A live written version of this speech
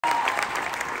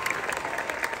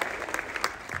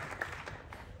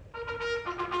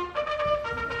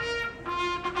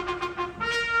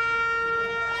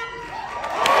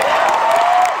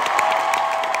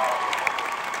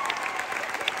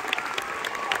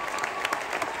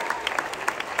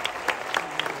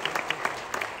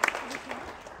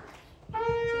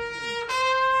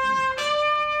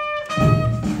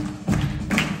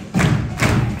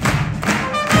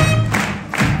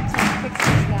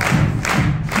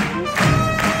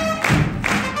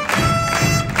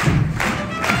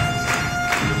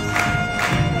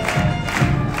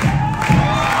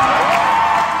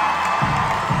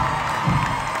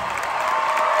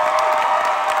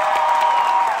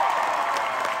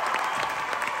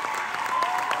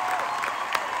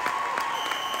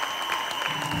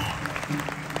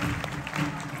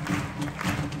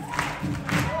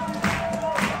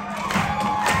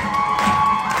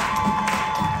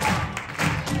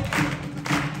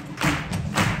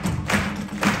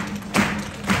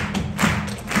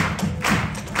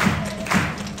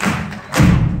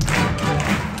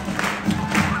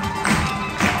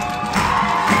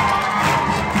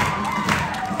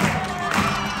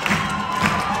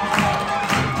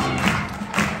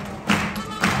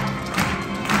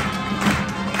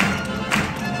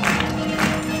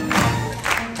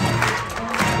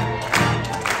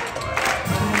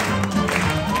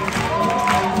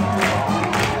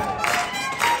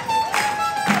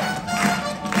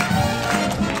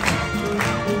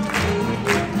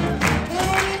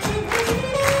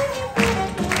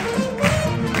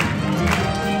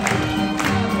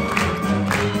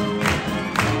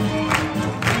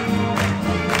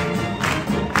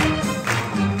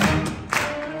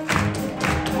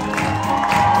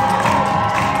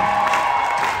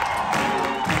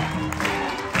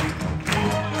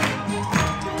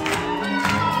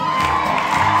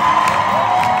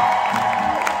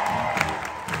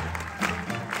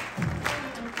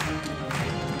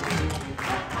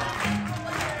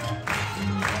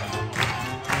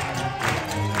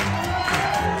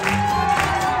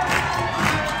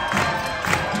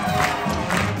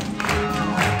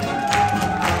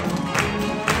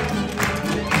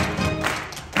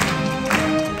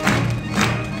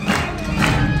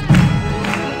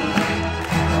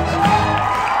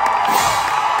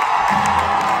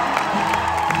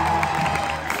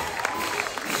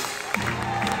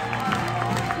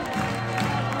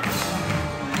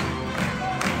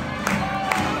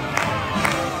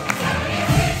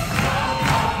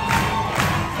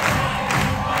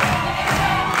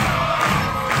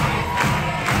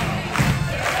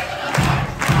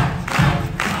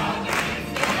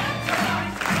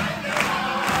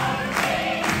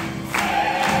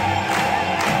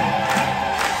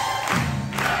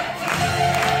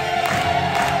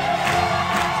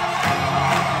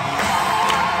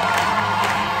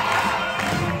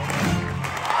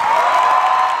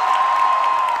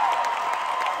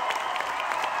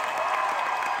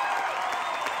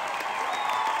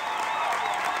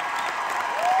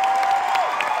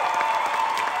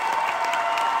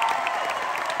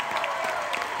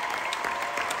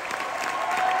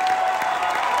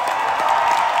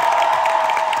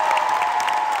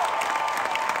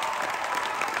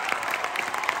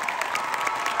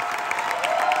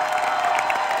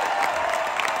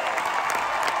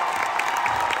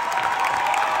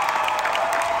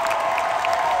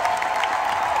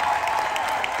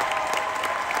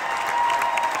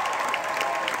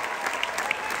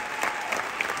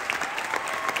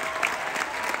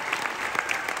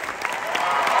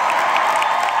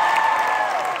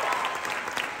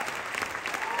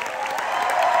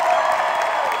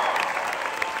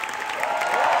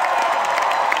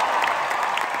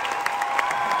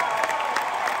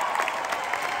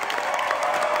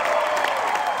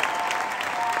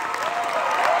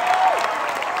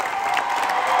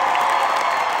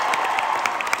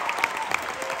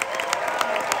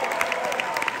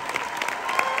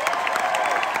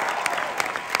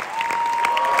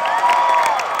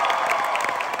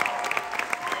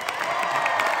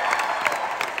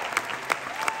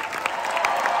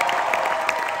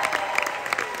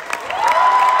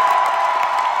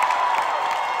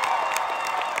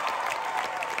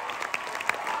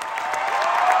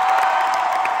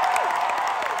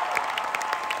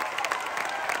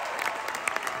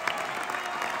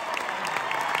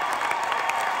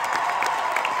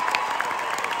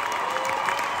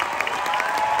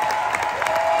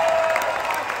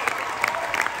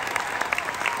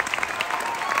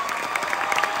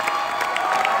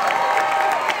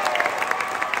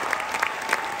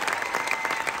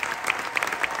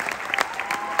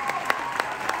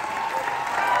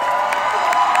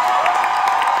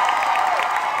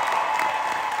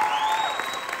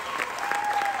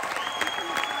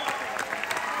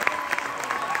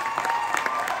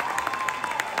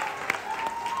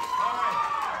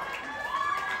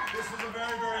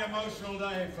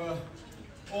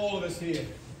of us here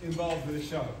involved with the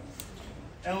show.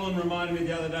 Ellen reminded me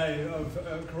the other day of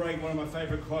one of my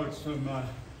favourite quotes from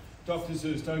Dr.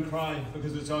 Seuss: "Don't cry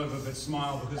because it's over, but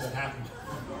smile because it happened."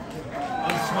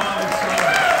 I'm smiling so.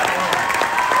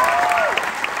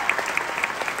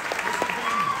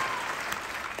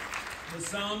 For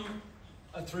some,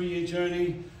 a 3-year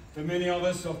journey. For many of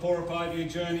us, a 4 or 5 year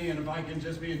journey. And if I can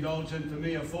just be indulgent, for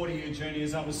me, a 40-year journey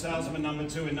as I was salesman number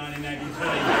 2 in 1983.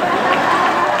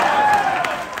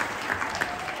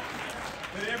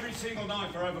 But every single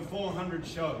night for over 400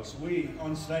 shows, we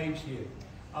on stage here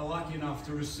are lucky enough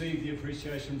to receive the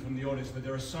appreciation from the audience, but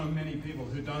there are so many people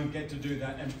who don't get to do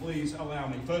that, and please allow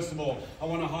me. First of all, I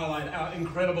want to highlight our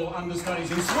incredible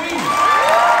understudies in Sweden.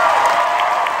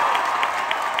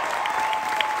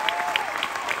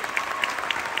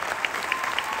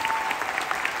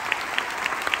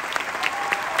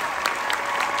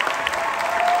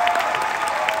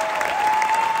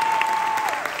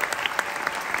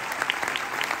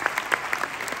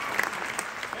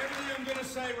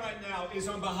 Is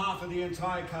on behalf of the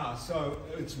entire cast, so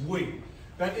it's we.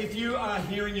 But if you are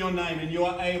hearing your name and you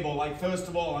are able, like, first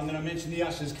of all, I'm going to mention the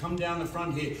ushers. Come down the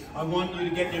front here. I want you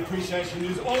to get the appreciation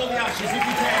news. All of the ushers, if you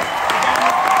can.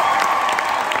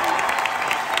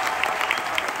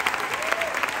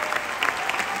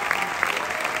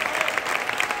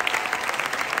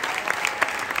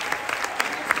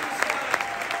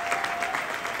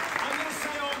 I'm going to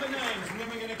say all the names, and then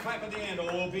we're going to clap at the end,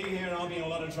 or we'll be here and I'll be in a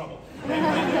lot of trouble.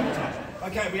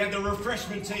 Okay, we have the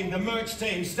refreshment team, the merch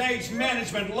team, stage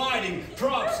management, lighting,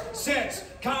 props, sets,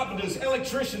 carpenters,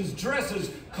 electricians,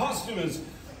 dressers, costumers,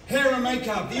 hair and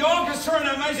makeup, the orchestra, and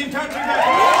amazing Patrick.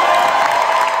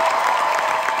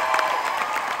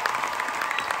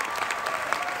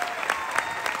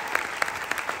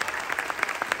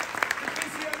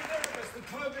 The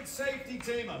COVID safety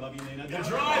team, I love you, Nina, the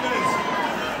drivers,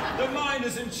 the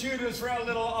minders and tutors for our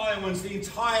little Iowans, the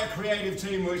entire creative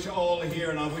team, which are all here,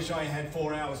 and I wish I had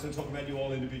 4 hours to talk about you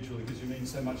all individually because you mean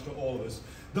so much to all of us.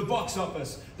 The box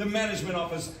office, the management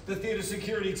office, the theatre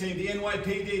security team, the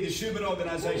NYPD, the Schubert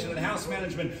organisation, and house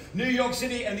management, New York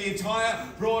City, and the entire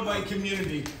Broadway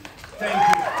community. Thank you.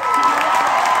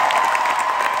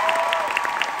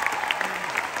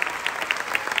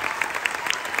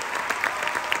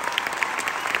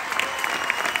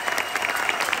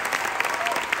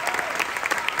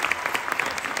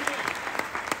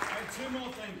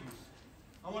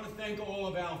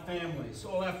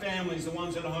 All our families, the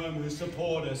ones at home who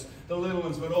support us, the little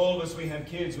ones, but all of us, we have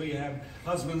kids, we have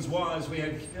husbands, wives, we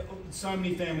have so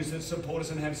many families that support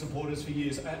us and have supported us for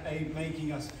years,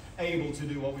 making us able to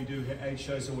do what we do here 8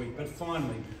 shows a week. But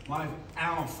finally,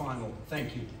 our final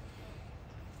thank you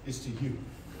is to you.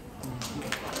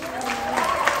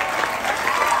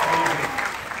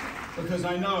 Because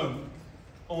I know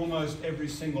almost every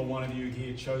single one of you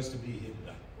here chose to be here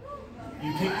today.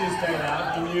 You picked this date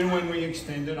out, you knew when we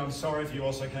extended. I'm sorry if you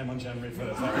also came on January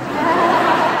 1st.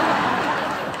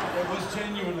 It was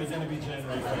genuinely going to be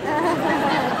January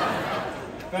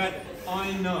 1st. But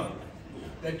I know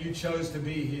that you chose to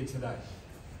be here today.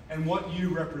 And what you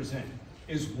represent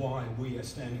is why we are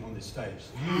standing on this stage.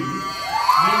 You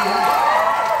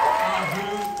are who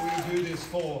we do this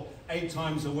for 8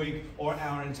 times a week or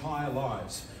our entire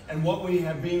lives. And what we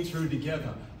have been through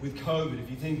together with COVID, if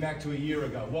you think back to a year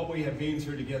ago, what we have been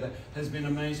through together has been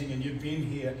amazing, and you've been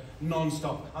here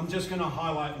non-stop. I'm just going to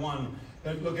highlight one,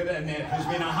 but look at Annette, who's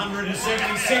been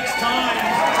 176 times.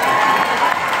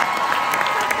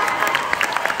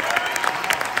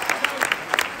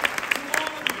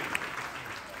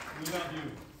 We love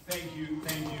you. Thank you,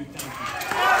 thank you, thank you.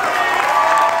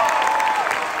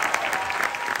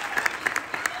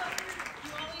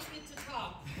 You always get to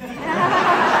talk.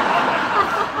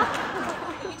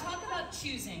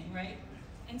 Choosing, right?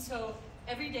 And so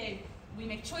every day we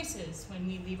make choices when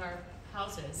we leave our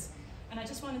houses. And I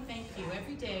just want to thank you.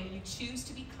 Every day you choose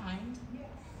to be kind.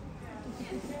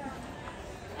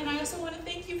 And I also want to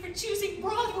thank you for choosing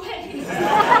Broadway. I'm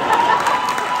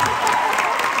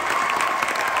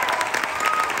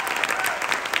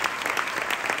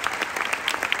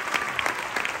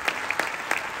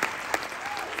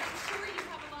sure you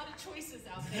have a lot of choices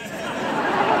out there.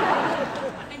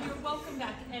 And you're welcome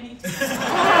back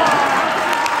anytime.